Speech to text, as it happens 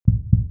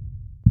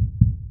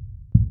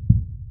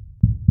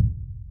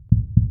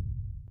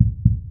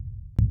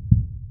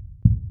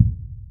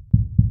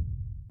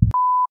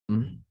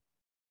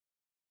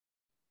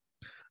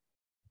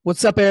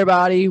What's up,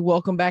 everybody?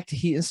 Welcome back to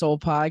Heat and Soul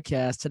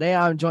Podcast. Today,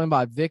 I'm joined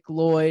by Vic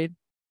Lloyd.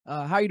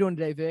 How are you doing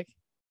today, Vic?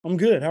 I'm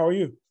good. How are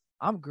you?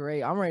 I'm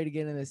great. I'm ready to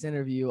get in this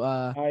interview.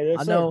 All right, yes,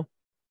 I know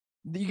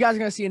you guys are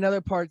going to see another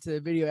part to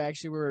the video.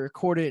 Actually, we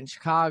recorded in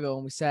Chicago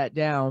and we sat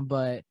down,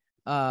 but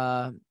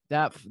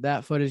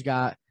that footage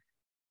got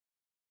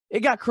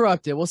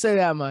corrupted. We'll say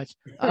that much.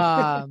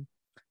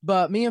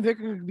 But me and Vic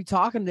are going to be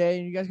talking today,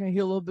 and you guys are going to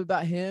hear a little bit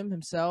about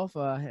himself.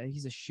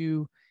 He's a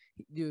shoe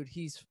dude.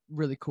 He's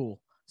really cool.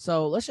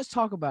 So let's just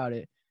talk about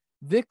it.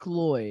 Vic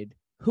Lloyd,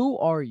 who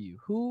are you?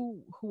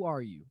 Who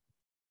are you?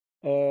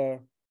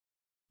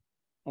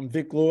 I'm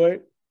Vic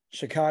Lloyd,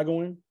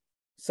 Chicagoan,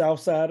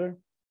 Southsider.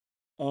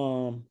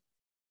 I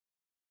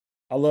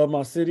love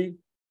my city.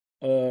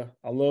 I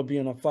love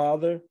being a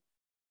father.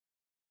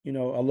 You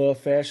know, I love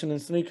fashion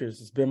and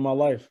sneakers. It's been my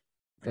life.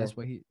 That's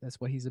what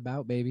he's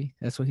about, baby.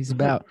 That's what he's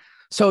about.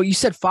 So you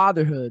said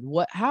fatherhood.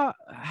 How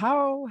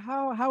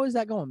is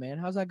that going, man?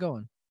 How's that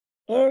going?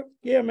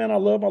 Yeah, man, I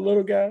love my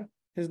little guy.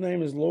 His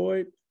name is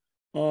Lloyd.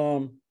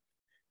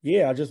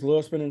 Yeah, I just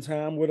love spending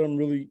time with him,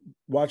 really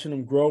watching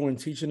him grow and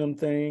teaching him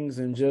things,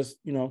 and just,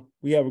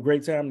 we have a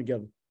great time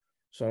together.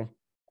 So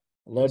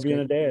I love being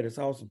a dad. It's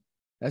awesome.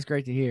 That's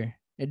great to hear.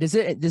 And does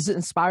it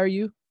inspire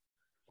you?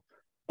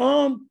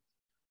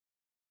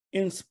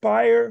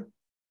 Inspire.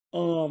 I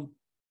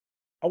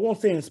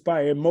won't say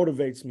inspire. It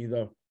motivates me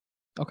though.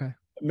 Okay.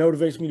 It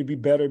motivates me to be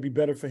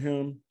better for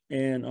him,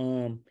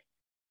 and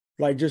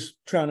like just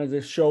trying to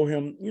just show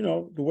him,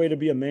 the way to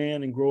be a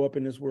man and grow up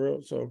in this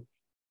world. So,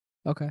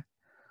 okay.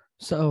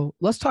 So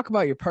let's talk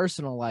about your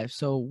personal life.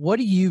 So what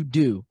do you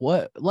do?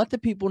 Let the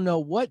people know,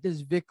 what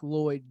does Vic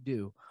Lloyd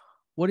do?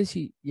 What is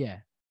he? Yeah.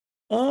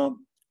 I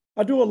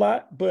do a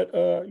lot, but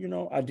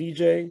I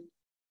DJ.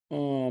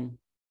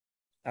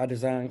 I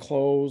design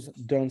clothes,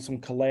 done some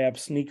collab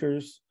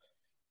sneakers.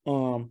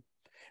 A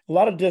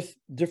lot of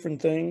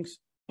different things.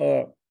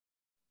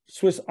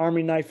 Swiss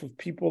Army knife of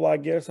people, I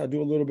guess. I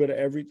do a little bit of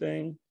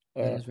everything.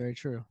 That is very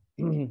true.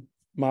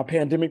 My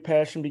pandemic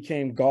passion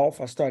became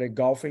golf. I started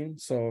golfing.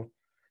 So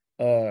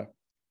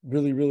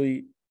really,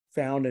 really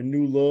found a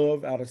new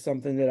love out of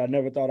something that I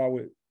never thought I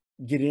would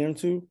get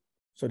into.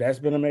 So that's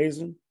been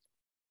amazing.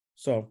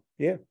 So,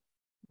 yeah.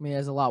 I mean,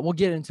 there's a lot. We'll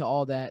get into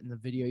all that in the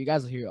video. You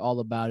guys will hear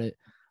all about it.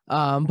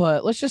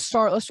 But let's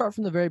start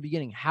from the very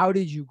beginning. How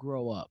did you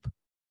grow up?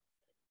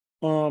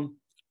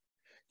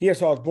 Yeah,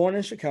 so I was born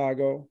in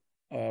Chicago.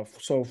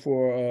 So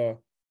for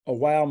a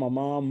while, my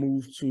mom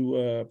moved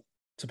to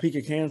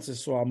Topeka,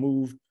 Kansas. So I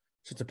moved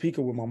to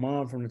Topeka with my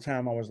mom from the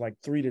time I was like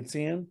 3 to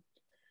 10.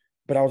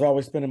 But I was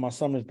always spending my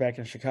summers back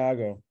in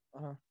Chicago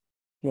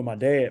with my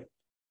dad.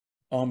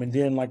 And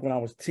then like when I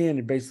was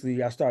 10,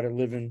 I started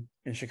living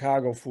in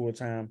Chicago full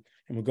time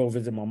and would go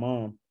visit my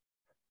mom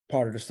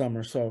part of the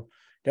summer. So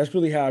that's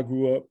really how I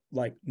grew up,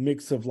 like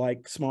mix of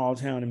like small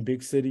town and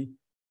big city.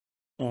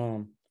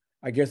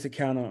 I guess it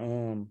kind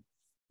of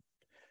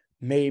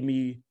made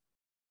me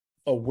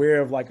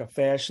aware of like a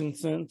fashion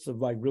sense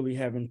of like really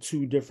having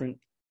two different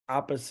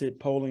opposite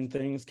poling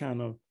things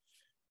kind of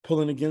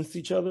pulling against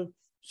each other.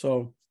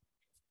 So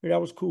yeah, that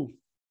was cool.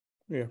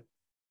 Yeah.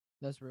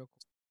 That's real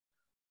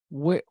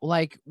cool.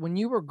 Like when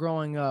you were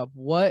growing up,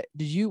 were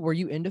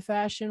you into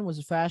fashion?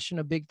 Was fashion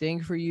a big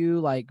thing for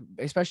you? Like,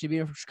 especially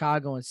being from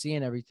Chicago and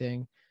seeing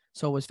everything.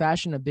 So was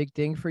fashion a big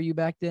thing for you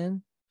back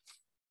then?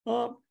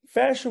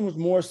 Fashion was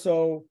more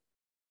so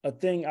a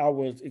thing I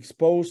was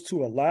exposed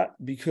to a lot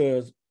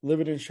because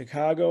living in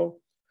Chicago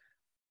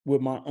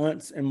with my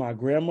aunts and my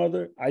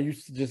grandmother, I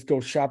used to just go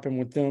shopping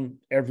with them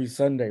every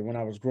Sunday when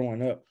I was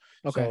growing up.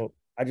 Okay. So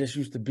I just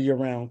used to be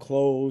around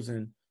clothes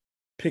and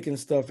picking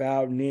stuff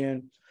out. And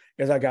then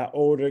as I got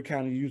older,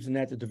 kind of using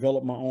that to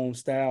develop my own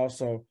style.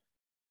 So,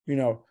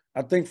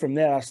 I think from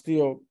that, I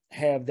still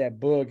have that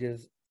bug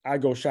is I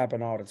go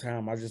shopping all the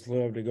time. I just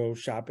love to go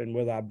shopping,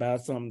 whether I buy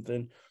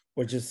something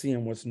or just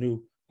seeing what's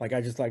new. Like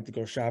I just like to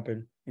go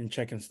shopping and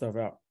checking stuff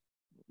out.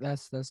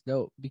 That's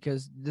dope.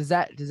 Because does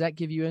that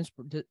give you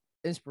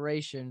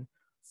inspiration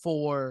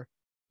for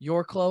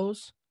your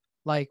clothes,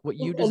 like what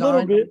you design? A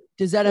little bit.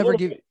 Does that ever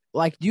give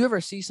like? Do you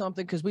ever see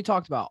something? Because we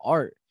talked about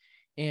art,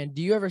 and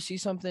do you ever see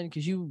something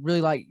because you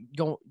really like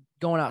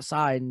going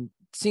outside and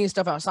seeing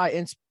stuff outside?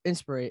 It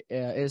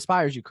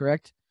inspires you,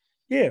 correct?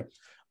 Yeah,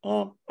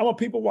 I'm a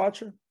people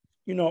watcher.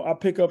 I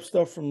pick up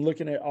stuff from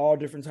looking at all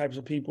different types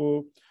of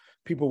people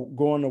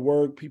going to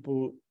work,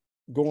 people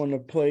going to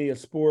play a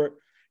sport,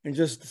 and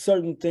just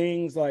certain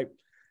things like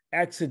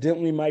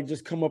accidentally might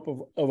just come up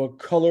of a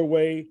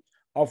colorway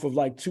off of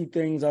like two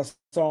things I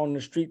saw on the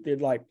street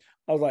that like,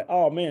 I was like,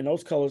 oh man,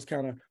 those colors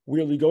kind of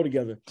weirdly go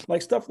together.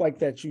 Like stuff like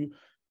that. You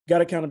got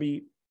to kind of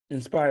be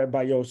inspired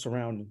by your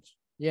surroundings.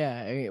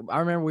 Yeah. I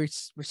remember we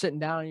were sitting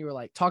down and you were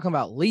like talking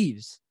about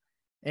leaves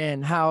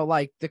and how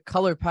like the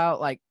color palette,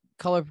 like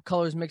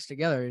colors mixed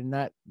together.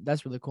 And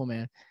that's really cool,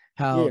 man.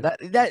 How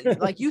that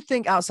like you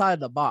think outside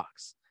the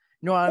box.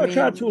 You know what I mean? I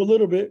try to a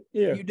little bit.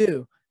 Yeah. You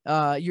do.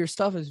 Your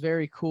stuff is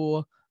very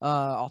cool.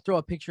 I'll throw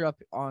a picture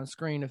up on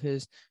screen of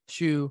his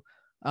shoe.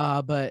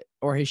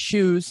 or his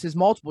shoes, his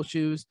multiple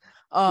shoes.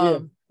 Yeah.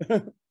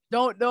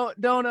 Don't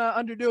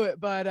underdo it,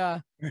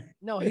 but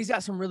no, he's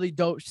got some really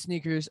dope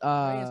sneakers.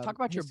 Brands, talk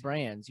about your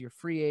brands, your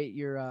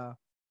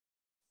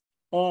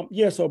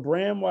Yeah, so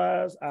brand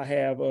wise, I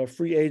have a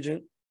Free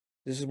Agent.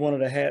 This is one of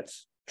the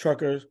hats,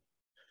 truckers,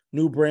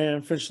 new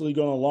brand, officially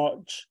going to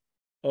launch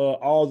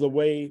all the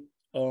way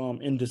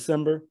in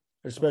December,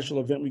 a special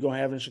event we're going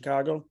to have in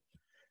Chicago.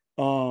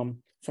 So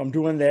I'm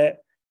doing that.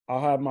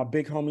 I'll have my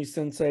Big Homie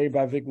Sensei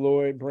by Vic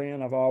Lloyd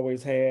brand I've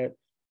always had.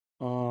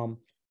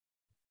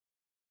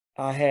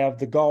 I have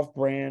the golf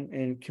brand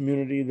and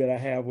community that I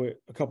have with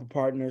a couple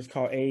partners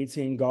called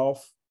A18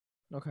 Golf.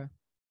 Okay.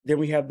 Then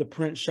we have the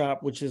print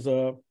shop, which is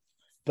a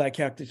Black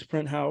Cactus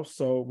Print House.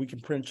 So we can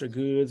print your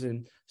goods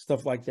and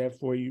stuff like that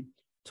for you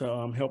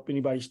to help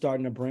anybody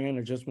starting a brand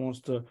or just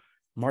wants to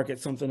market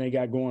something they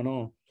got going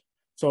on.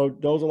 So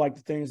those are like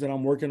the things that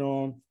I'm working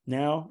on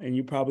now, and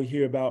you probably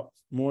hear about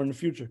more in the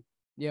future.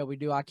 Yeah, we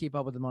do. I keep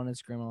up with him on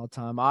Instagram all the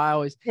time. I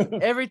always,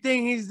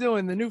 everything he's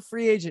doing, the new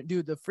Free Agent,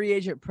 dude, the Free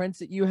Agent prints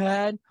that you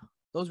had,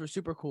 those were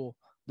super cool.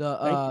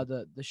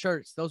 The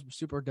shirts, those were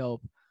super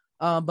dope.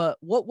 But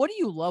what do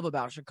you love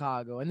about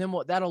Chicago? And then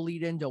that'll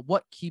lead into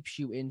what keeps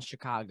you in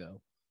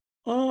Chicago.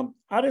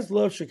 I just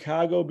love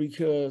Chicago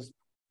because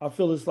I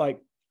feel it's like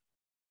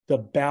the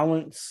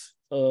balance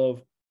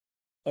of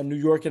a New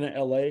York and an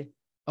LA.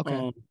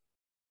 Okay.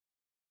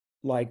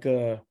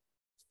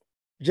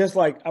 Just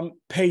like I'm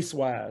pace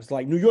wise,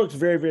 like New York's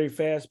very, very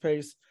fast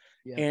paced,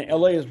 and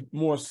LA is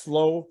more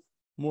slow,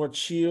 more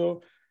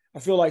chill. I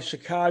feel like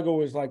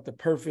Chicago is like the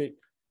perfect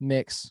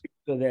mix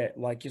of that.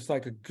 Like it's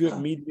like a good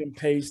medium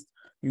pace.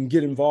 You can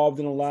get involved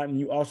in a lot, and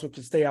you also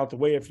can stay out the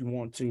way if you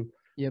want to.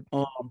 Yep.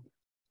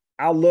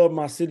 I love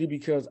my city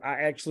because I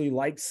actually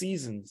like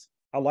seasons.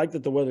 I like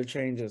that the weather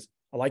changes.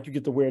 I like you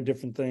get to wear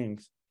different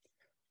things,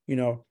 you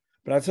know.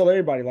 But I tell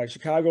everybody, like,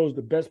 Chicago is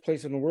the best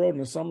place in the world in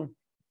the summer.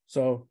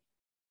 So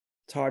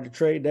it's hard to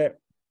trade that.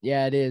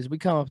 Yeah, it is. We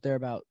come up there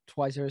about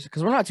twice a year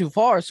because we're not too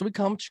far. So we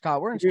come to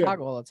Chicago. We're in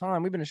Chicago all the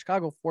time. We've been to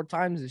Chicago 4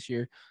 times this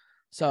year.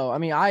 So, I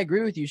mean, I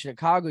agree with you.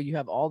 Chicago, you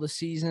have all the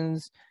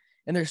seasons,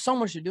 and there's so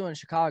much to do in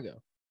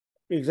Chicago.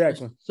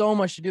 Exactly. There's so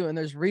much to do, and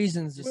there's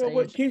reasons to say.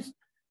 What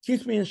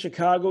keeps me in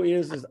Chicago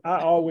is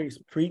I always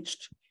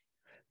preached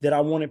that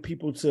I wanted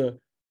people to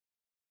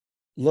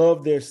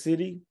love their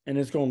city and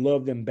it's going to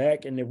love them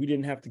back, and that we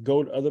didn't have to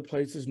go to other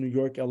places, New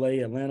York, LA,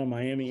 Atlanta,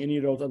 Miami, any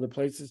of those other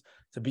places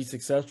to be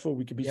successful.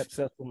 We could be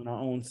successful in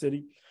our own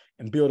city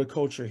and build a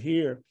culture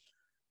here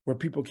where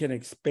people can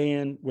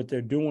expand what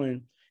they're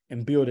doing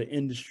and build an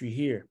industry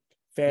here.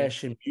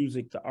 Fashion,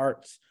 music, the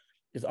arts,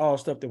 it's all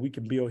stuff that we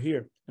can build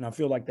here. And I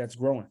feel like that's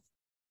growing.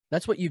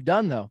 That's what you've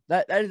done, though.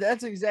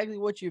 That's exactly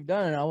what you've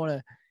done. And I want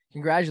to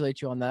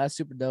congratulate you on that. That's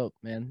super dope,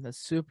 man. That's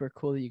super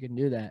cool that you can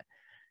do that.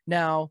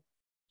 Now,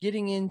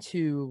 getting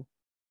into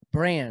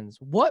brands,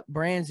 what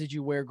brands did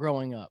you wear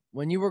growing up?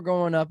 When you were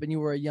growing up and you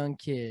were a young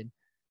kid,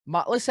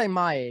 let's say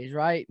my age,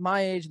 right?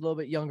 My age, a little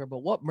bit younger, but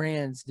what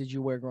brands did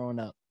you wear growing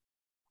up?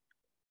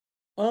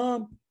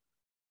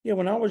 Yeah,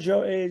 when I was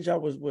your age, I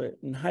was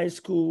in high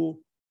school.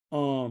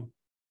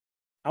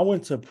 I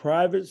went to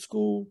private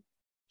school,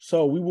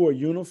 so we wore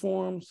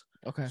uniforms.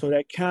 Okay. So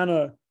that kind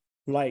of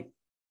like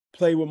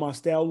played with my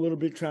style a little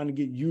bit, trying to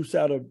get use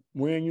out of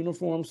wearing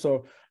uniforms.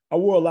 So I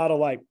wore a lot of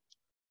like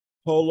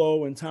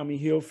Polo and Tommy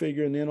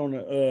Hilfiger, and then on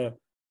the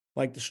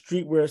like the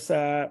streetwear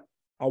side,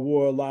 I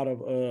wore a lot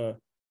of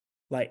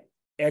like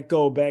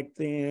Echo back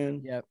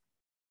then. Yep.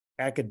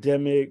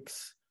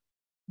 Academics,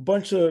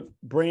 bunch of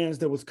brands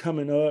that was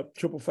coming up,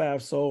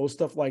 555 Soul,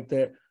 stuff like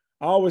that.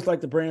 I always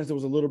liked the brands that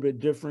was a little bit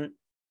different.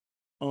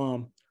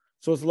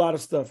 So it's a lot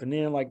of stuff. And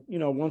then, like, you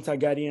know, once I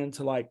got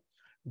into like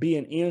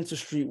being into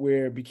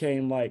streetwear, it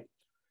became like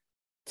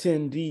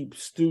 10 Deep,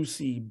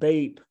 Stussy,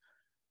 Bape,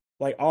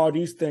 like all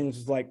these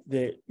things like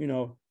that, you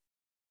know,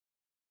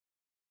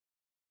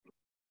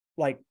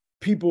 like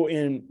people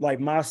in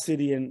like my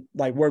city and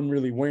like weren't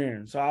really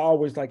wearing. So I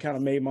always like kind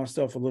of made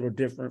myself a little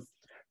different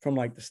from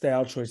like the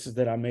style choices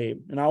that I made.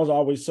 And I was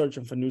always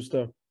searching for new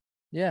stuff.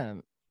 Yeah.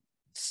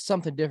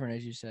 Something different,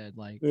 as you said.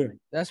 Like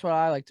that's what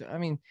I like to. I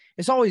mean,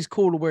 it's always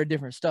cool to wear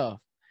different stuff.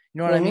 You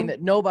know what I mean?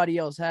 That nobody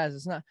else has.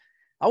 It's not.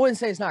 I wouldn't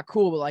say it's not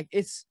cool, but like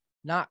it's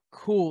not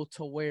cool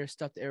to wear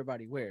stuff that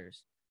everybody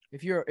wears.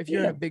 If you're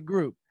in a big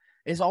group,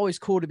 it's always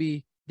cool to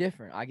be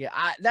different.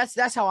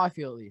 That's how I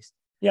feel, at least.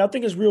 Yeah, I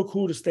think it's real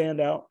cool to stand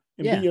out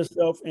and be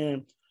yourself.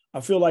 And I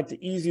feel like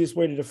the easiest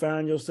way to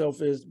define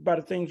yourself is by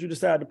the things you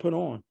decide to put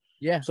on.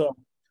 Yeah. So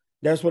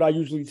that's what I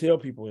usually tell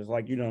people is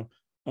like, you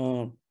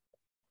know,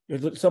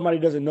 if somebody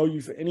doesn't know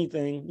you for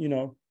anything, you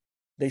know,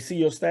 they see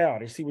your style,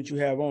 they see what you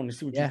have on, they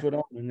see what you put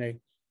on, and they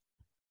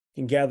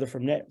can gather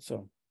from that.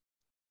 So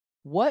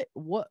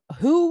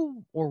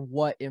who or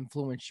what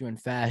influenced you in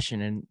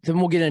fashion? And then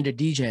we'll get into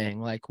DJing.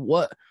 Like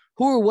who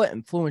or what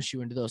influenced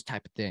you into those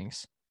type of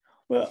things?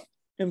 Well,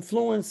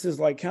 influence is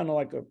like kind of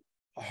like a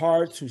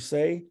hard to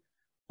say,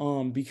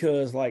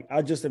 because like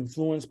I just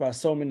influenced by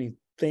so many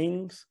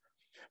things.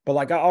 But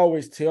like I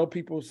always tell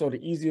people, so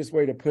the easiest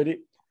way to put it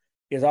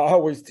is I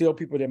always tell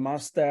people that my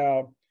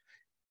style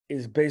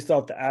is based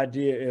off the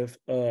idea if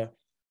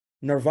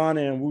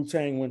Nirvana and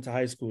Wu-Tang went to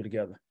high school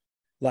together.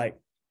 Like,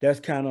 that's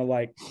kind of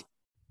like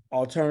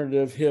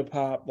alternative hip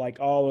hop, like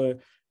all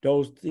of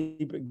those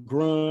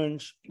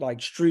grunge,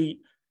 like street,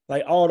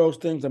 like all those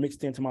things are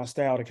mixed into my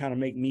style to kind of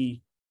make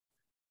me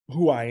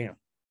who I am.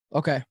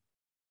 Okay.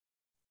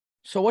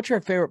 So what's your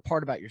favorite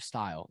part about your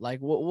style? Like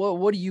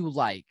what do you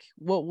like?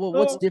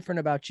 What's different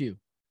about you?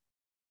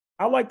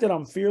 I like that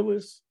I'm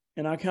fearless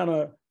and I kind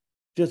of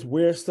just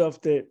wear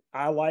stuff that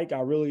I like. I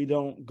really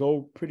don't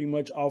go pretty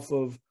much off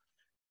of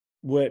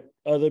what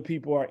other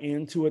people are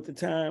into at the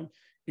time.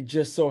 It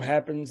just so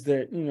happens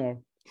that, you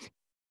know,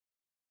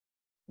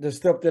 the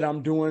stuff that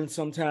I'm doing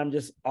sometimes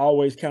just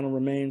always kind of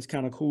remains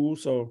kind of cool.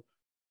 So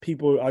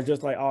people are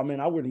just like, oh man,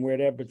 I wouldn't wear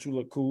that, but you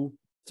look cool.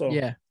 So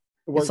yeah,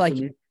 it works it's like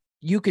for me.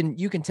 You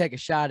can take a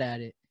shot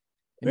at it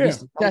and Yeah, be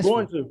successful.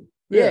 I'm going to.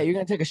 Yeah, you're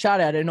gonna take a shot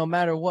at it no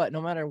matter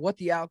what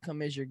the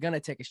outcome is. You're gonna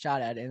take a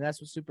shot at it, and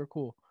that's what's super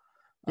cool.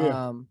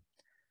 Yeah. I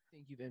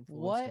think you've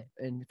influenced what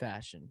in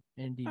fashion?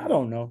 Indeed, I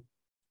don't know.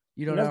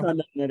 You don't That's know? not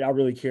nothing that I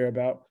really care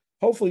about.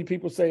 Hopefully,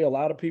 people say a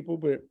lot of people,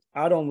 but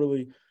I don't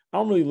really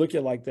look at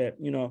it like that.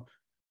 You know,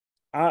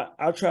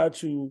 I try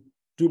to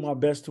do my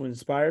best to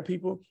inspire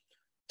people.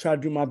 Try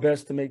to do my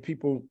best to make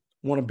people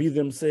want to be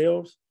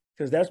themselves,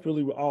 because that's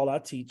really what all I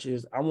teach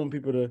is. I want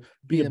people to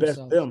be the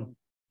best them,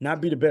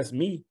 not be the best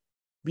me,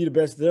 be the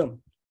best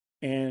them,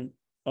 and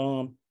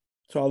so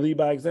I lead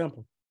by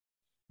example.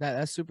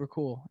 That's super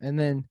cool. And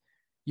then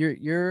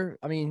you're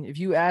I mean, if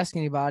you ask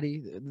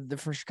anybody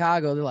from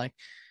Chicago, they're like,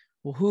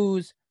 well,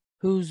 who's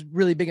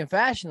really big in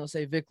fashion? They'll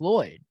say Vic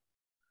Lloyd.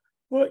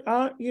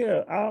 Well,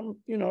 yeah, I'm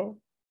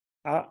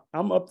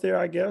up there,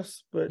 I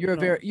guess, but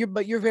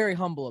you're very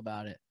humble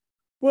about it.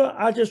 Well,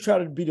 I just try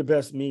to be the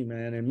best me,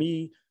 man. And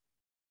me,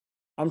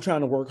 I'm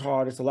trying to work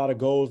hard. It's a lot of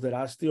goals that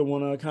I still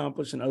want to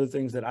accomplish and other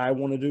things that I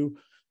want to do.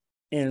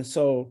 And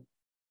so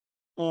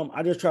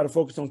I just try to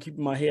focus on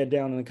keeping my head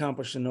down and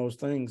accomplishing those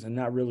things and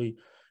not really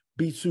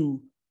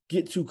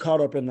get too caught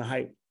up in the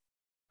hype.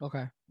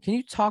 Okay. Can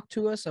you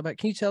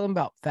tell them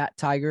about Fat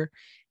Tiger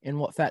and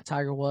what Fat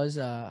Tiger was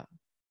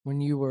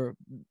when you were?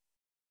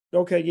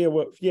 Okay. Yeah.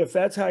 Well, yeah.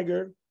 Fat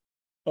Tiger.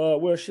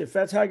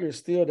 Fat Tiger is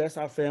still, that's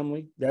our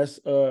family. That's,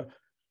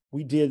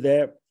 we did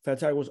that. Fat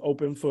Tiger was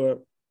open for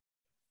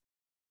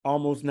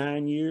almost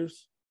 9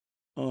 years.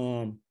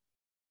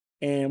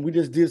 And we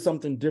just did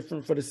something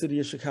different for the city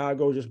of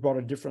Chicago, just brought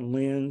a different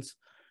lens.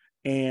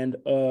 And,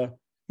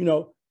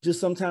 just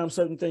sometimes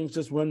certain things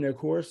just run their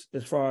course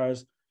as far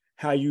as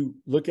how you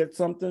look at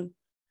something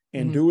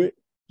and do it.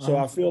 So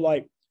I feel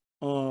like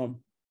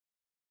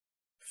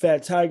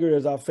Fat Tiger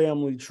is our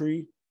family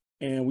tree,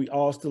 and we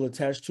all still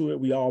attached to it.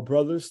 We all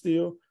brothers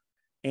still.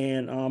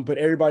 And but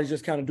everybody's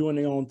just kind of doing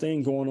their own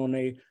thing, going on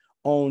their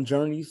own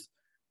journeys.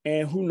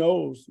 And who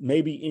knows,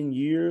 maybe in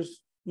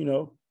years,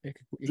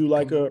 do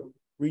like a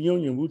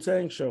reunion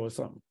Wu-Tang show or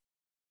something.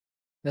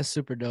 That's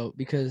super dope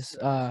because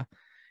and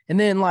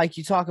then like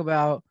you talk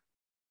about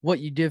what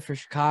you did for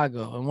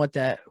Chicago and what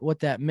that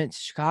meant to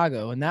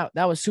Chicago, and that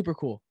was super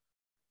cool.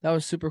 That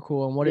was super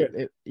cool. And what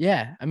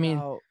I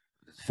mean,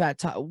 Fat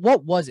Tiger,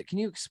 what was it? Can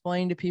you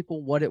explain to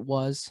people what it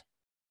was?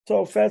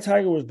 So Fat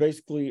Tiger was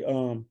basically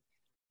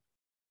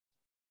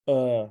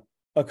a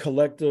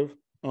collective.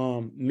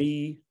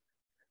 Me,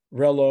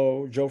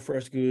 Rello, Joe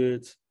Fresh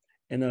Goods,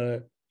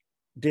 and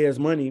Dez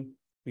Money.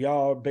 We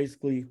all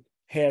basically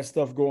had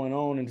stuff going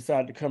on and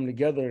decided to come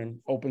together and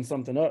open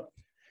something up.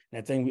 And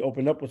that thing we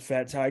opened up was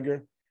Fat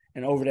Tiger.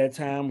 And over that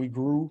time, we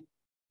grew,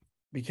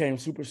 became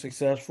super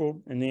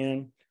successful, and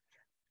then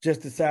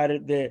just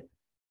decided that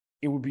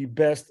it would be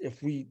best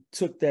if we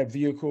took that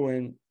vehicle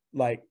and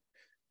like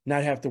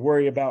not have to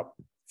worry about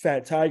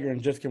Fat Tiger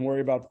and just can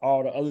worry about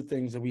all the other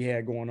things that we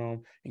had going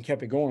on and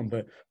kept it going.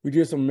 But we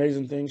did some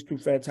amazing things through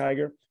Fat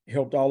Tiger. It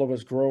helped all of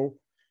us grow.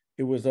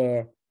 It was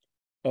a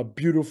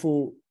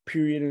beautiful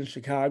period in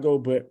Chicago,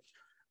 but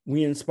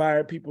we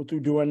inspired people through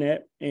doing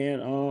that,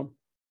 and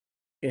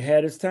it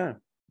had its time.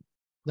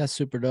 That's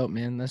super dope,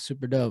 man. That's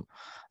super dope.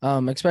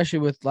 Especially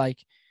with like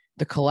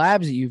the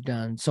collabs that you've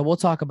done. So we'll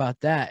talk about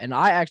that. And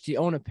I actually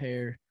own a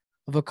pair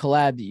of a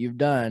collab that you've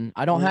done.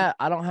 I don't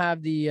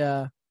have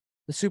the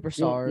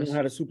superstars. You don't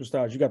have the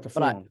superstars. You got the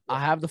forum. I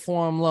have the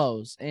forum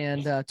lows.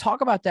 And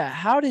talk about that.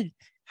 How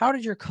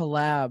did your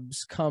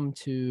collabs come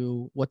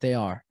to what they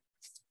are?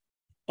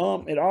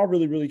 It all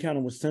really, really kind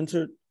of was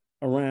centered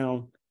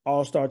around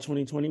All-Star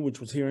 2020, which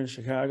was here in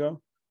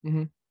Chicago.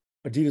 Mm-hmm.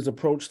 Adidas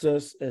approached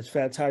us as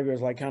Fat Tiger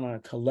as like kind of a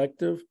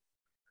collective,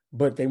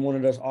 but they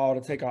wanted us all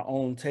to take our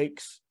own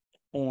takes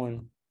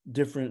on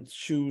different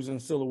shoes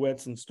and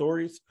silhouettes and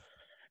stories.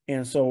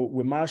 And so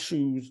with my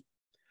shoes,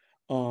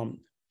 the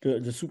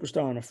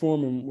Superstar and the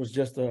Foreman was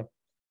just a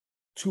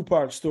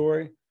 2-part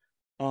story.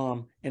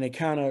 And it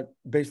kind of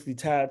basically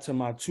tied to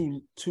my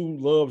two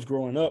loves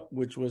growing up,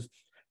 which was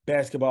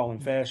basketball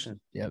and fashion.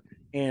 Yep.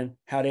 And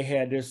how they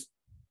had this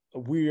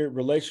weird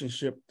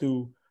relationship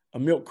through a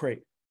milk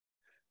crate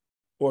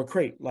or a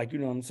crate, like, you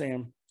know what I'm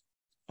saying?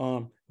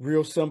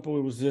 Real simple.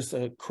 It was just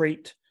a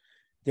crate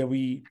that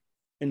we,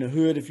 in the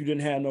hood, if you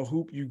didn't have no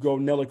hoop, you go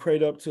nail a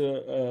crate up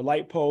to a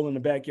light pole in the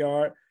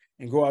backyard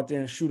and go out there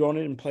and shoot on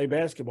it and play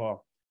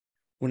basketball.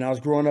 When I was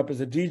growing up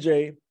as a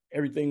DJ,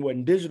 everything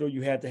wasn't digital.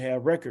 You had to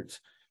have records.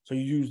 So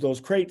you use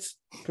those crates,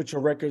 put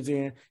your records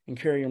in, and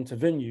carry them to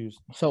venues.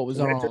 So it was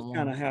that's just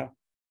kind of how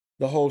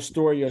the whole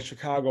story of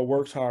Chicago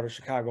works harder,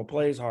 Chicago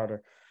plays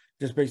harder,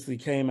 just basically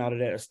came out of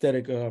that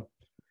aesthetic of,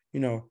 you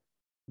know,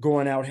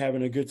 going out,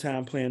 having a good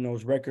time playing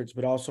those records,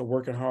 but also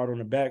working hard on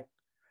the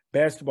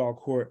basketball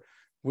court,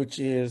 which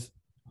is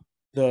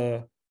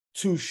the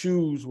two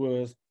shoes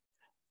was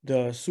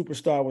the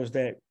Superstar was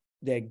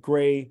that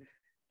gray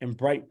and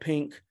bright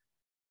pink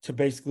to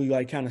basically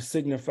like kind of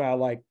signify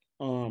like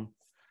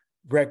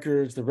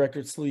records, the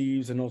record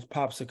sleeves and those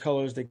pops of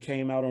colors that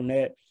came out on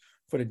that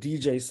for the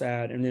DJ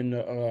side. And then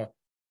the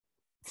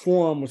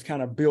Forum was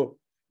kind of built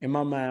in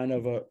my mind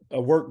of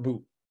a work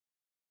boot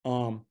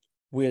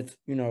with,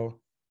 you know,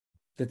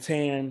 the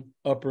tan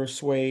upper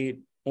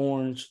suede,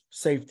 orange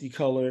safety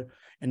color,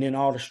 and then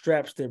all the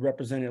straps that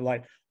represented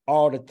like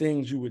all the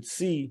things you would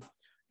see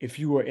if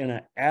you were in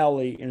an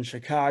alley in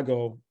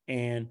Chicago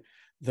and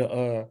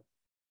the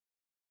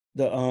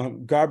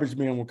garbage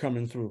men were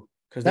coming through.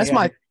 That's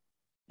my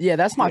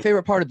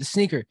favorite part of the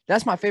sneaker.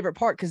 That's my favorite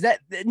part because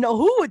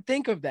who would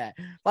think of that?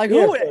 Like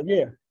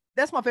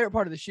that's my favorite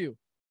part of the shoe.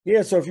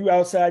 Yeah, so if you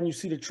outside and you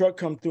see the truck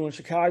come through in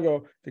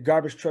Chicago, the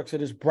garbage trucks are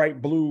this bright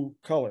blue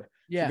color.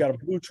 Yeah, you got a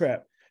blue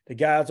trap. The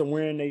guys are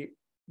wearing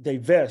they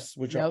vests,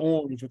 which are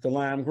orange with the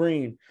lime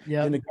green.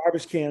 Yeah, and the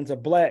garbage cans are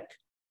black.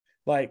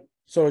 Like,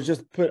 so it's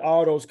just put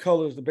all those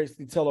colors to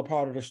basically tell a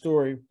part of the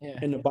story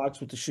in the box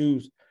with the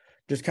shoes.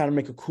 Just kind of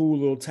make a cool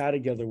little tie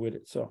together with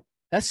it. So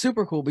that's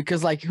super cool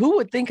because like who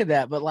would think of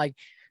that?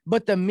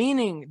 But the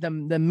meaning, the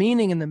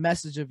meaning and the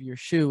message of your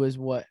shoe is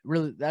what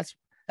really that's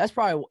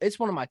probably it's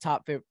one of my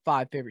top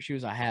 5 favorite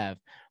shoes I have.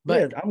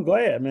 But yeah, I'm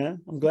glad, man.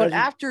 I'm glad. But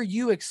after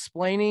you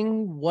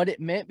explaining what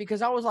it meant,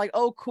 because I was like,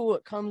 oh, cool,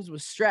 it comes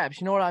with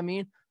straps. You know what I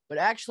mean? But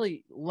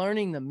actually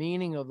learning the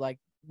meaning of like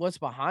what's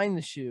behind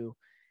the shoe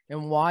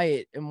and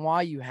why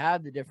you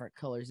have the different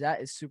colors,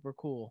 that is super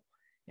cool.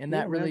 And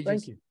that really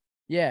thank you.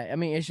 Yeah, I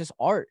mean, it's just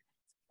art.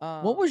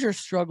 What was your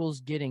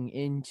struggles getting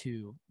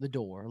into the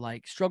door?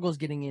 Like struggles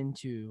getting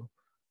into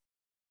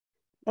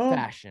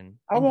fashion?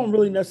 I won't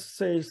really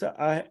necessarily say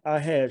I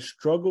had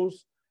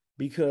struggles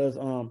because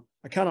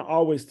I kind of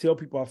always tell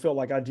people I felt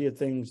like I did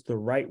things the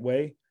right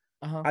way.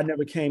 I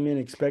never came in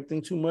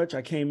expecting too much.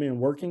 I came in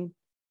working.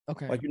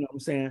 Okay. Like, you know what I'm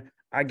saying?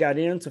 I got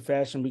into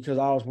fashion because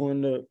I was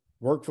willing to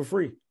work for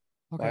free.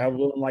 Okay. Like I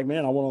was like,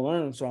 man, I want to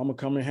learn. So I'm going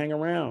to come and hang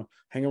around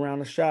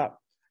the shop,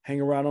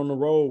 hang around on the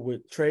road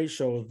with trade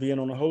shows, being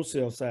on the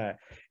wholesale side.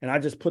 And I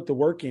just put the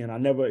work in. I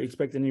never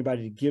expected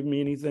anybody to give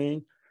me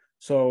anything.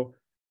 So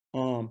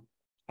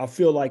I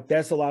feel like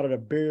that's a lot of the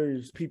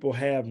barriers people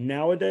have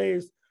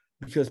nowadays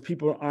because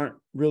people aren't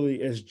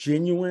really as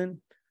genuine,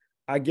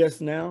 I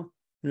guess now.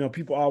 You know,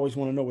 people always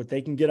want to know what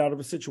they can get out of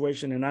a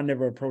situation, and I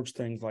never approach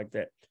things like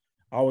that.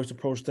 I always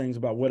approach things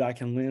about what I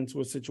can lend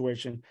to a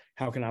situation.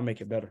 How can I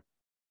make it better?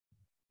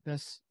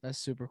 That's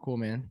super cool,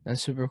 man.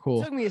 That's super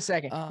cool. It took me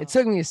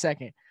a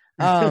second.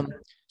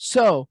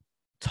 So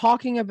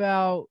talking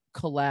about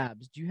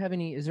collabs,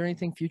 is there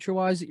anything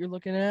future-wise that you're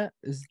looking at?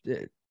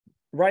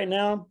 Right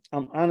now,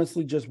 I'm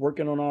honestly just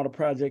working on all the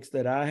projects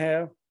that I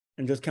have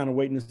and just kind of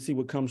waiting to see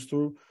what comes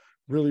through.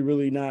 Really,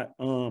 really not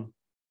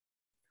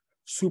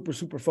super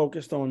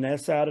focused on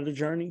that side of the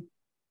journey,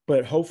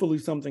 but hopefully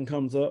something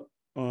comes up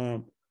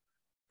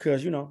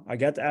because, you know, I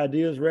got the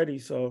ideas ready.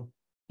 So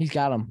he's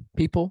got them.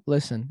 People,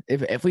 listen,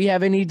 if we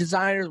have any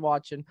designers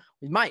watching,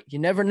 we might, you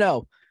never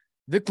know.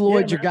 Vic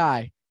Lloyd, your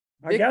guy.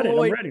 I got it.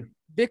 I'm ready.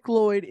 Vic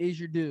Lloyd is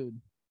your dude.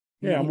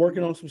 Yeah, I'm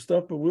working on some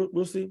stuff, but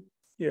we'll see.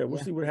 Yeah,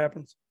 we'll see what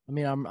happens. I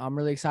mean, I'm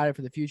really excited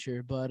for the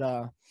future, but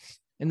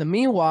in the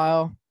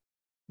meanwhile,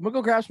 we'll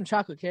go grab some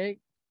chocolate cake.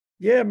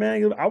 Yeah,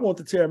 man. I want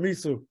the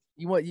tiramisu.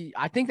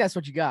 I think that's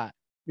what you got.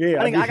 Yeah,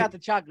 I think I got the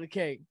chocolate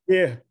cake.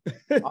 Yeah.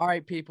 All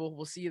right, people.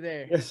 We'll see you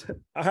there. Yes.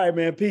 All right,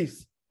 man.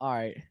 Peace. All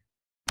right.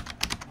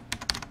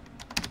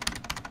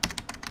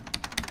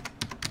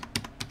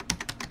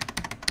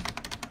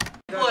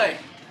 Play.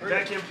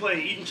 Back in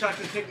play. Eating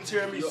chocolate cake and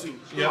tiramisu.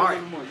 Yeah. All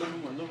right.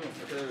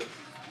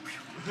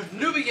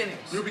 New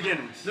beginnings.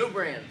 New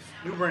brands.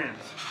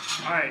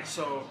 All right,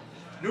 so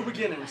new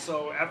beginnings.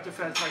 So after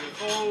Fat Tiger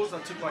closed, I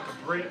took like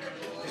a break,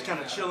 just kind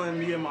of chilling,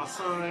 me and my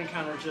son,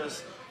 kind of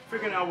just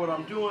figuring out what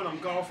I'm doing. I'm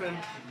golfing,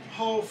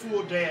 whole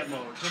full dad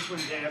mode. Just when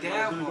dad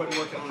mode, really wasn't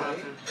working on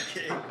nothing.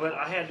 Okay. But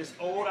I had this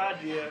old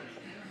idea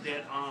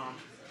that,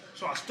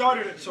 so I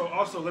started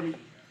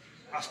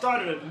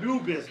a new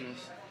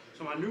business.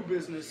 So my new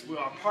business, well,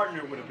 I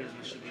partnered with a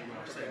business, should be what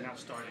I'm saying, not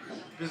started.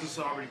 Business is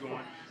already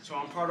going. So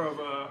I'm part of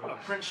a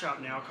print shop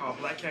now called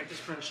Black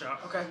Cactus Print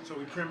Shop. Okay. So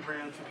we print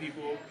brands for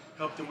people,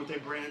 help them with their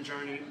brand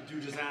journey,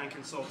 do design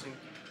consulting,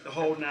 the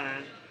whole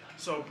nine.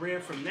 So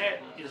brand from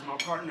that is my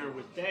partner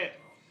with that.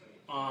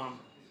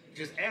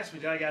 just asked me,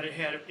 did I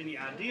had any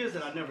ideas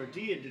that I never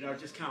did that I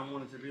just kind of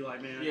wanted to be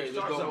like, man, Yeah,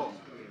 start go something. on.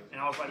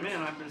 And I was like,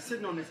 man, I've been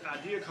sitting on this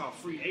idea called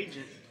free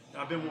agent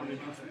that I've been wanting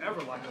to do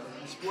forever, like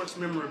a sports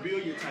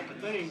memorabilia type of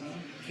thing.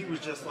 He was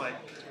just like,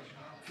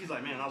 he's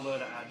like, man, I love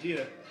the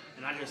idea.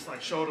 And I just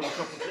like showed him a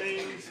couple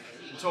things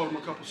and told him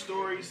a couple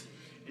stories.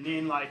 And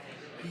then like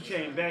he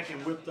came back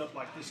and whipped up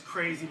like this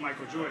crazy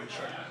Michael Jordan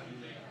shirt.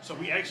 So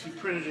we actually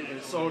printed it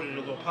and sold it in a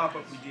little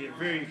pop-up we did,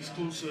 very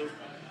exclusive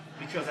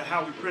because of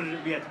how we printed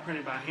it. We had to print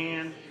it by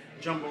hand,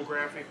 jumbo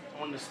graphic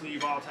on the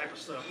sleeve, all type of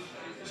stuff.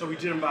 So we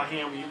did them by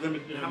hand. We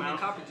limited them out. How many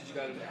copies did you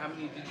guys make? How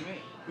many did you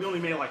make? We only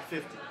made like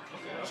 50.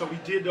 So we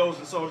did those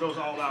and sold those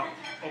all out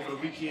over the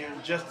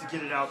weekend just to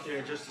get it out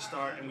there, just to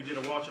start. And we did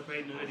a Walter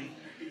Payton hoodie.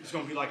 It's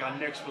going to be like our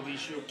next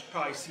release. You'll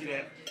probably see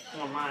that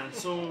online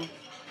soon.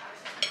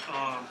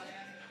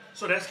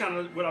 So that's kind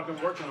of what I've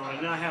been working on.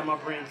 And then I have my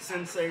brand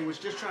Sensei,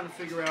 which just trying to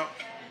figure out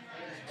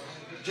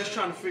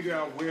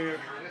where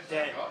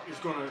that is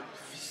going to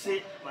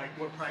sit, like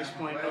what price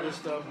point, other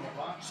stuff.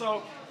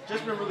 So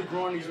just been really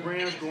growing these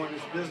brands, growing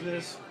this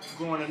business,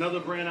 growing another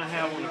brand I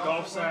have on the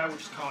golf side,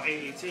 which is called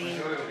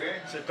A18.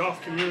 It's a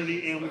golf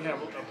community, and we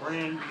have a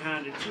brand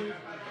behind it too.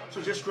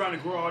 So just trying to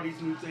grow all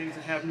these new things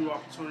and have new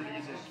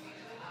opportunities and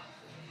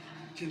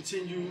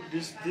continue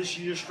this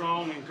year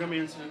strong and come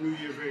into the new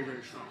year very,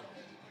 very strong.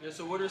 Yeah,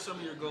 so what are some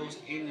of your goals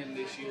in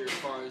this year as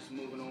far as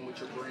moving on with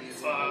your brand?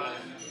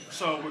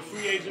 So with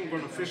Free Agent, we're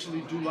going to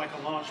officially do like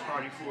a launch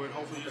party for it.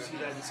 Hopefully you'll see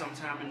that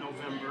sometime in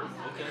November.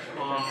 Okay.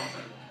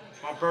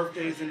 My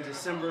birthday's in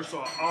December, so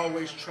I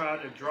always try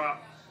to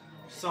drop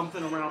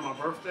something around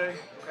my birthday.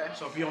 Okay.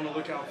 So be on the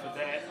lookout for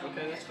that.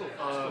 Okay, that's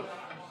cool.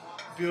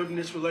 Building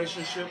this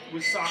relationship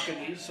with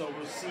Saucony, so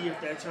we'll see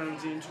if that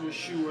turns into a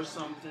shoe or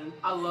something.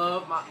 I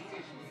love my.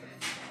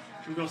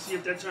 We're going to see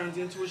if that turns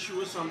into a shoe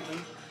or something.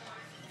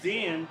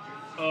 Then,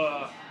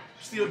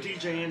 still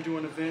DJing,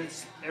 doing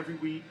events every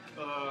week,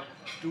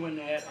 doing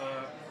that.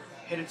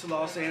 Headed to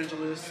Los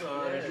Angeles, do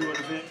an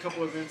event,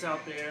 couple events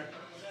out there.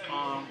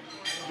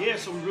 Yeah,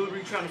 so we're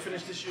really trying to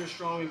finish this year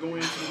strong and go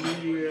into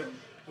the new year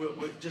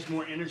with just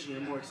more energy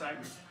and more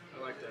excitement.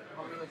 I like that.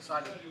 I'm really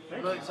excited.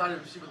 I'm really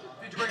excited to see what the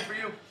future brings for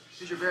you.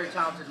 Because you're very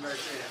talented and very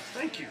creative.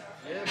 Thank you.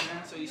 Yeah,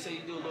 man. So you say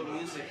you do a little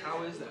music.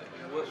 How is that,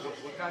 man?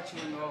 What got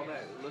you into all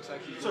that? It looks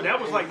like you. So that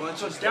was like,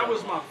 that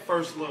was my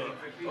first love.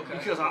 Okay.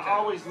 Because I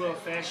always loved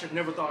fashion.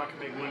 Never thought I could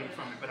make money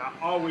from it, but I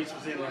always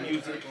was into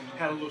music.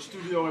 Had a little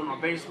studio in my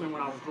basement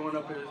when I was growing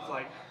up. It was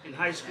like in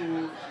high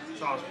school.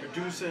 So I was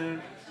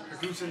producing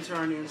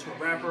turned into a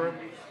rapper.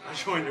 I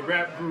joined the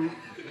rap group.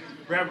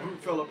 Rap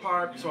group fell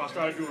apart, so I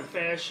started doing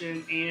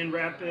fashion and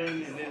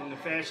rapping, and then the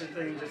fashion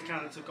thing just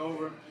kind of took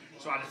over.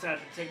 So I decided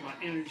to take my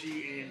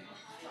energy and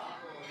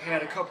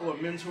had a couple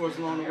of mentors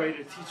along the way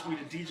to teach me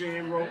the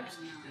DJing ropes.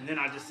 And then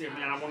I just said,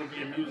 man, I want to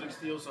be in music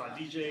still, so I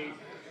DJed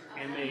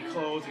and made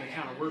clothes and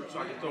kind of worked so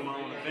I could throw my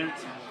own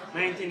events.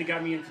 Main thing that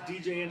got me into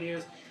DJing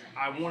is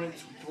I wanted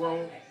to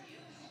throw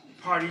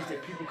parties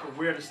that people could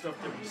wear the stuff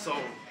that we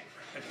sold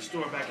at the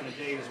store back in the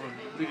days when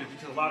we did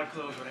to a lot of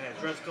clubs where they had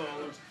dress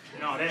codes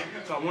and all that.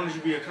 So I wanted you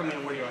to be able to come in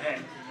and wear your hat,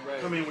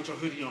 come in with your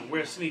hoodie on,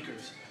 wear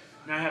sneakers.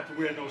 Now I have to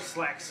wear no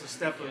slacks or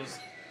steppers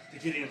to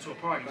get into a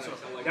party. So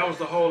that was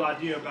the whole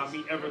idea about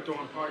me ever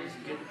throwing parties.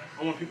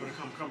 I want people to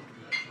come comfortable.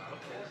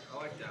 I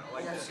like that. I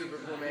like That's that. super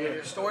cool, man.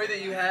 Your story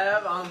that you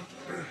have,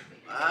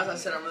 as I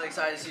said, I'm really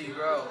excited to see you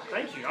grow.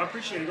 Thank you. I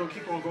appreciate it. Go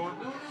keep on going.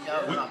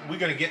 We're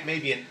going to get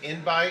maybe an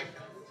invite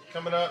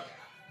coming up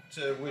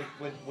to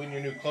when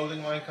your new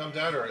clothing line comes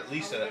out, or at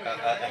least a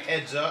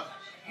heads up.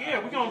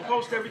 Yeah, we're going to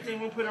post everything.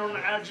 We'll put it on the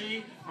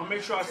IG. I'll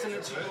make sure I send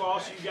it to you all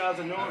so you guys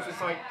will know if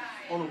it's like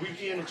on the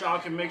weekend that y'all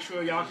can make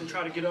sure y'all can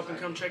try to get up and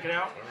come check it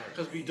out.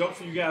 Because it'd be dope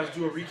for you guys to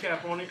do a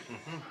recap on it.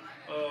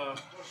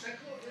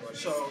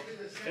 So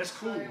that's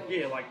cool.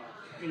 Yeah, like,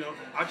 you know,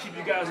 I'll keep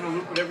you guys in the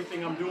loop with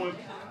everything I'm doing.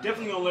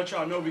 Definitely going to let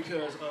y'all know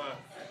because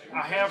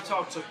I have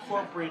talked to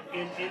corporate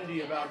in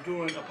Indy about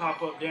doing a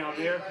pop-up down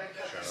there.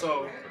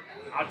 So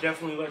I'll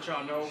definitely let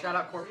y'all know. Shout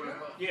out corporate.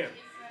 Yeah,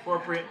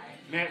 corporate,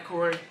 Matt,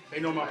 Corey, they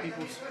know my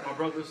peoples, my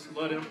brothers,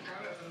 love them.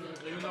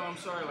 You know, I'm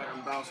sorry, like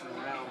I'm bouncing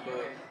around,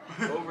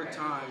 but over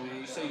time, man,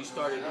 you say you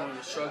started doing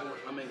the struggle.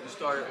 I mean, you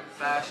started with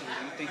fashion.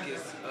 Do you think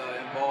it's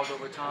evolved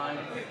over time?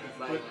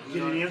 Like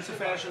getting into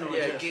fashion, or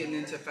just getting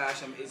into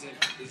fashion. Is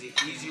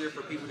it easier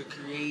for people to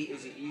create?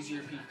 Is it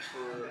easier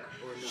for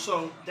or no?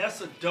 So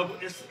that's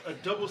it's a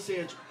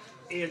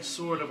double-edged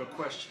sword of a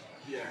question.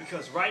 Yeah.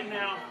 Because right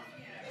now,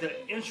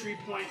 the entry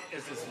point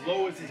is as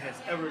low as it has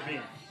ever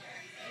been,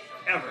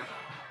 ever.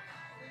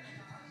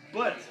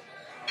 But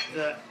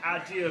the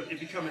idea of it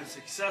becoming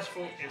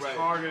successful is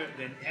harder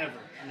than ever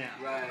now.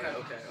 Right.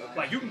 Okay.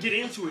 Like you can get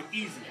into it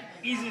easy.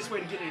 Easiest way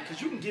to get in,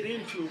 because you can get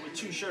into it with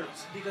 2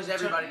 shirts. Because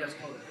everybody does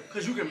clothing.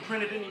 Because you can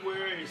print it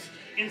anywhere. It's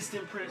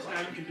instant prints now.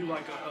 You can do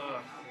like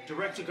a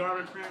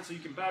direct-to-garment print, so you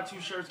can buy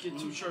 2 shirts, get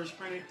 2 shirts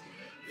printed.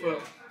 For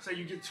say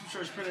you get 2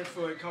 shirts printed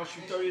for it costs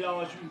you $30.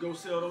 You can go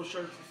sell those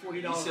shirts for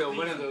 $40. You sell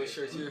one of those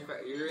shirts, you're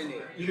in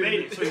it. You made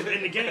it, so you're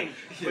in the game.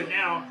 But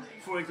now,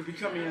 for it to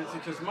become into,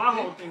 because my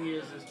whole thing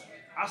is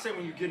I say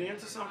when you get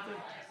into something,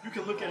 you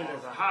can look at it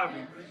as a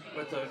hobby,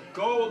 but the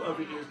goal of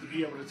it is to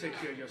be able to take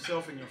care of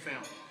yourself and your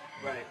family.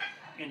 Right.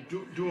 And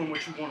doing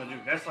what you want to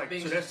do. That's like,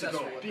 Being so that's the goal.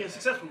 successful with it. Being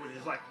successful with it.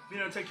 It's like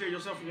being able to take care of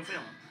yourself and your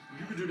family. If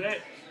you can do that,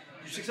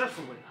 you're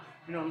successful with it.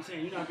 You know what I'm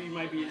saying? You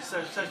might be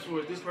successful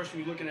with this person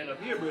you're looking at up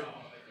here, but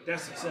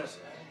that's success.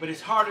 But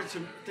it's harder to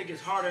think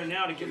it's harder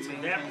now to get to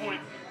that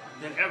point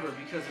than ever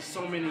because there's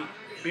so many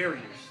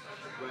barriers.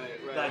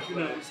 Right. Like, you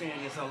know what I'm saying?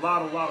 It's a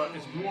lot of,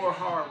 it's more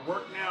hard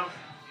work now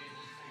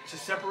to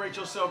separate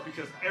yourself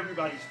because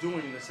everybody's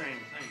doing the same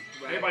thing.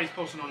 Right. Everybody's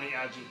posting on their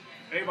IG.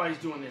 Everybody's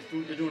doing this.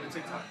 They're doing the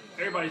TikTok.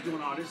 Everybody's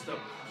doing all this stuff.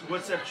 So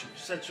what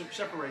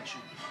separates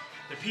you?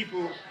 The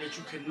people that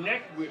you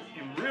connect with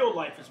in real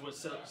life is what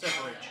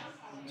separates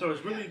you. So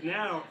it's really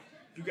now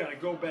you got to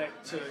go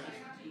back to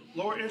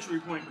lower entry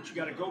point, but you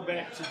got to go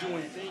back to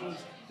doing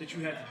things that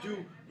you had to do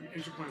when the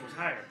entry point was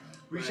higher.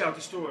 Reach out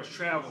to stores,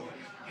 travel,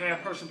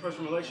 have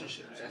person-person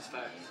relationships. That's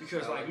facts.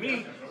 Because like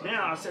me,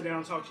 now I sit down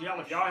and talk to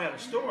y'all. If y'all had a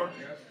store,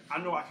 I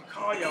know I could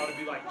call y'all to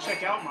be like,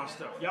 check out my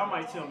stuff. Y'all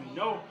might tell me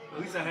no, but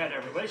at least I had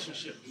that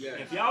relationship. Yeah.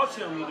 If y'all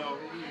tell me no,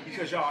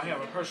 because y'all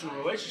have a personal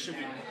relationship,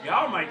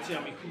 y'all might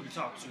tell me who to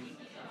talk to,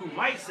 who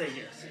might say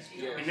yes.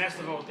 Yeah. And that's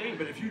the whole thing.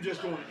 But if you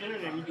just go on the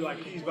internet and you be like,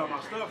 please buy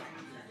my stuff,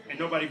 and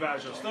nobody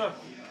buys your stuff,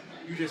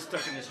 you just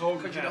stuck in this whole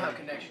Because you don't have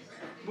connections.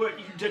 But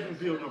you didn't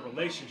build no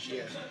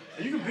relationships.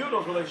 And you can build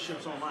those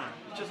relationships online.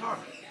 It's just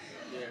harder.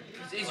 Yeah.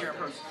 It's easier in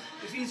person.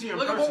 It's easier in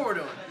Look person. at what we're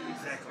doing.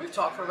 Exactly. We've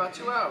talked for about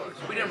 2 hours.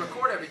 We didn't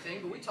record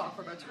everything, but we talked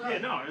for about 2 hours. Yeah,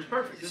 no, it's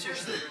perfect.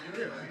 Seriously.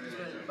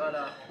 But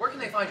where can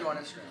they find you on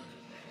Instagram?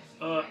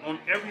 On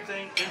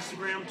everything,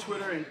 Instagram,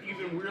 Twitter, and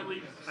even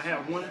weirdly, I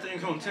have one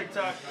thing on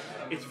TikTok.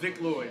 It's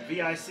Vic Lloyd,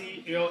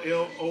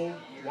 VicLLOYD,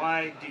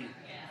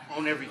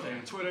 on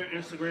everything. Twitter,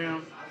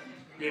 Instagram,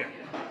 yeah,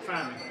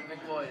 find me. Vic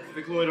Lloyd.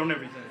 Vic Lloyd on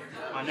everything.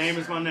 My name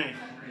is my name.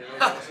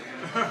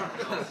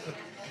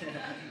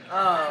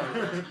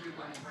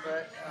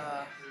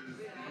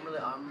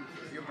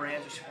 Your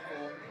brands are super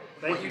cool.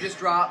 Thank What you. you just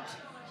dropped,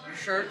 your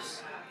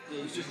shirts.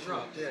 Yeah, you just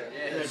dropped. Yeah,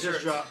 Yeah,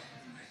 just dropped.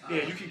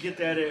 Yeah, you can get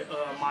that at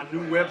my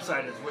new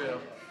website as well,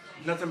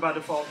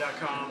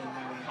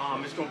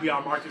 nothingbydefault.com. It's going to be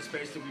our market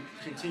space that we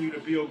continue to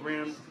build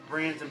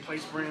brands and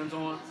place brands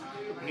on.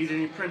 Need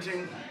any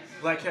printing?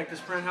 Black Cactus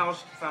Print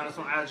House. Find us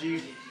on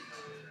IG.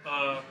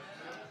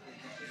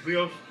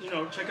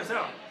 Check us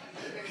out.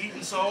 Heat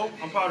and Soul.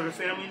 I'm part of the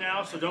family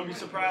now, so don't be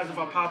surprised if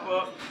I pop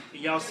up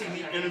and y'all see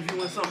me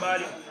interviewing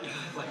somebody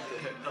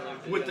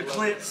with the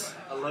Clints.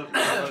 I love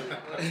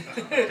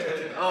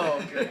it. Oh,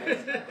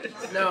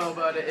 goodness. No,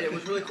 but it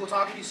was really cool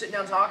talking to you, sitting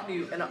down talking to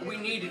you, and we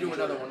need to do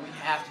another one. We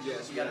have to do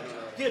this. We gotta do it.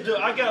 Yeah, dude,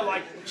 I got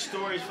like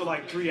stories for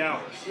like 3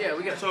 hours. Yeah,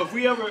 we got. So if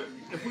we ever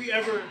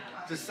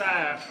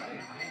decide,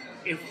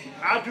 if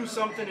I do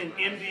something in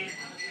Indy,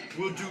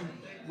 we'll do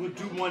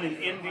one in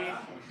Indy.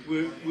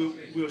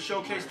 We'll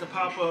showcase the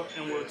pop-up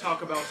and we'll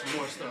talk about some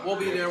more stuff. We'll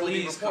be there. We'll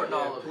be reporting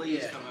all of it.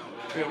 Please come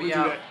out. We'll be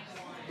out.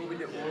 We'll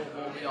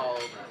be all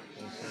over.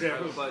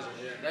 Yeah, pleasure.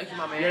 Thank you,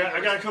 my man. Yeah,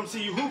 I gotta come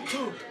see you hoop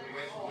too.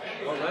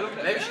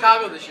 Maybe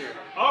Chicago this year.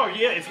 Oh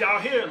yeah, if y'all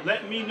here,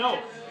 let me know.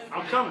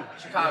 I'm coming.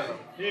 Chicago.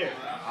 Yeah.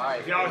 All right.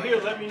 If y'all here,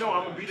 let me know.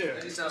 I'm gonna be there.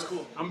 It sounds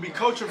cool. I'm gonna be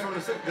coaching from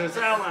the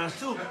sidelines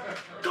too.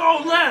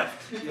 Go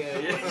left.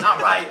 Yeah. Not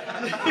right.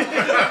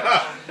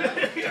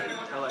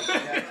 I like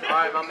that. All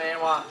right, my man.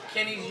 Well,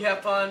 Kenny, did you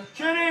have fun?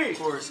 Kenny. Of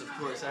course.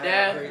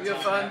 Dad, you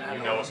have fun?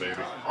 You know it, baby.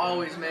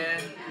 Always, man.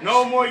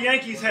 No more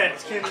Yankees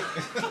hats, Kenny.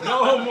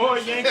 No more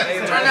Yankees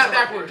hats. Turn that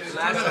backwards.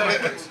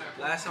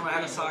 Last time I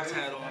had a Sox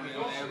hat on, man.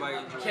 Everybody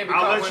can't be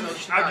caught wearing those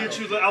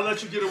Chicago. I'll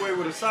let you get away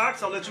with the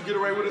Sox. I'll let you get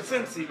away with a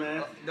Cincy,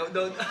 man. No,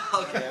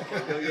 okay.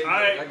 No Yankees. All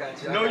right. I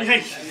got you. No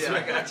Yankees. Yeah,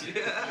 I got you.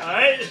 All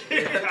right.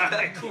 All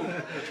right. Cool.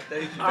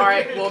 Thank you. All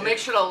right. Well, make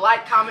sure to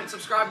like, comment,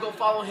 subscribe. Go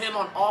follow him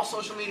on all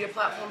social media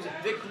platforms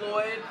at Vic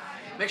Lloyd.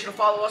 Make sure to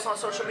follow us on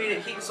social media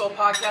at Heat and Soul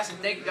Podcast. And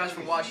thank you guys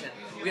for watching.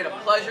 We had a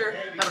pleasure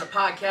having a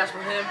podcast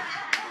with him.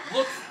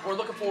 We're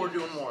looking forward to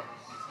doing more.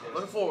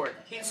 Looking forward.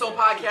 Heat and Soul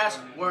Podcast.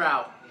 We're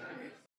out.